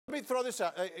me throw this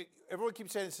out. Everyone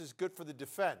keeps saying this is good for the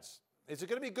defense. Is it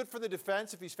going to be good for the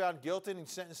defense if he's found guilty and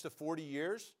he's sentenced to 40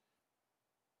 years?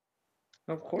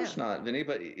 Of course not, Vinny.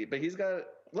 But he's got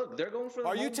look. They're going for the.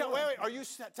 Wait. Are you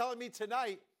telling me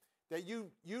tonight that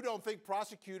you don't think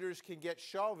prosecutors can get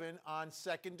Chauvin on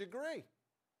second degree?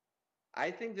 I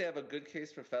think they have a good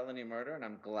case for felony murder, and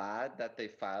I'm glad that they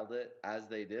filed it as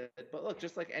they did. But look,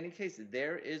 just like any case,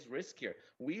 there is risk here.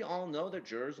 We all know that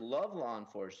jurors love law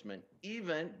enforcement,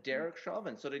 even Derek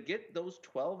Chauvin. So to get those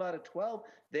 12 out of 12,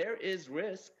 there is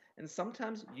risk. And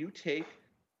sometimes you take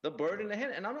the bird in the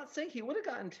hand. And I'm not saying he would have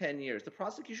gotten 10 years. The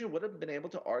prosecution would have been able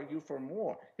to argue for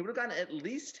more. He would have gotten at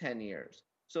least 10 years.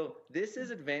 So this is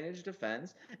advantage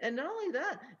defense. And not only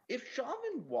that, if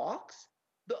Chauvin walks,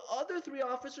 the other 3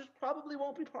 officers probably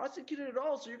won't be prosecuted at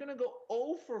all. So you're going to go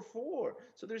 0 for 4.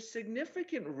 So there's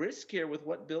significant risk here with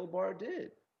what Bill Barr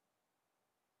did.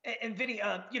 And Vinny,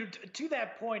 to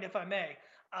that point, if I may,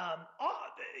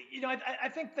 I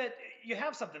think that you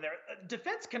have something there.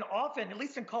 Defense can often, at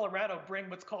least in Colorado, bring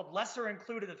what's called lesser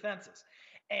included offenses.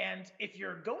 And if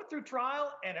you're going through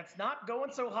trial and it's not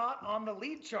going so hot on the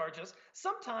lead charges,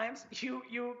 sometimes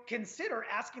you consider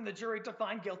asking the jury to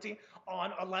find guilty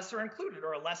on a lesser included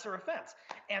or a lesser offense.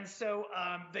 And so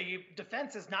the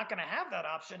defense is not going to have that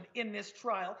option in this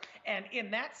trial. And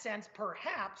in that sense,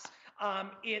 perhaps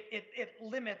it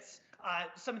limits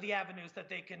some of the avenues that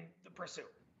they can pursue.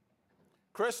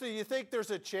 Christa, you think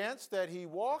there's a chance that he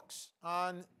walks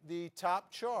on the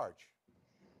top charge?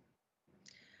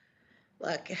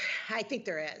 Look, I think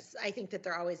there is. I think that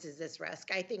there always is this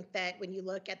risk. I think that when you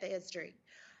look at the history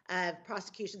of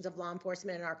prosecutions of law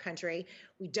enforcement in our country,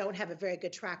 we don't have a very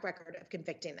good track record of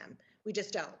convicting them. We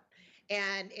just don't.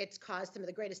 And it's caused some of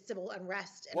the greatest civil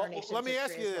unrest in our nation's history. Let me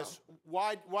ask you this.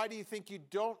 Why do you think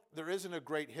there isn't a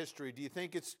great history? Do you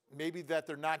think it's maybe that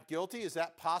they're not guilty? Is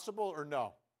that possible or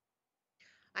no?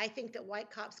 I think that white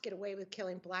cops get away with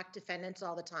killing black defendants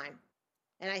all the time.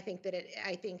 And I think that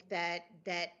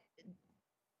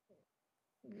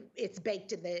it's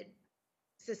baked in the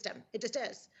system. It just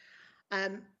is.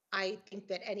 I think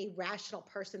that any rational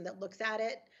person that looks at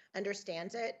it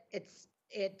understands it.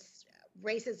 It's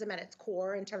racism at its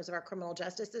core in terms of our criminal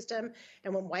justice system.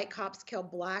 And when white cops kill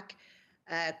black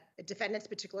defendants,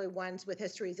 particularly ones with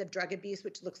histories of drug abuse,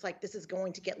 which looks like this is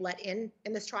going to get let in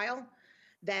this trial,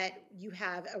 that you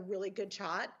have a really good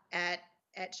shot at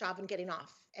Chauvin getting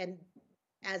off. And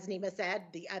as Neama said,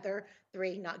 the other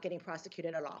 3 not getting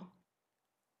prosecuted at all.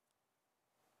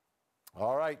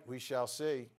 All right, we shall see.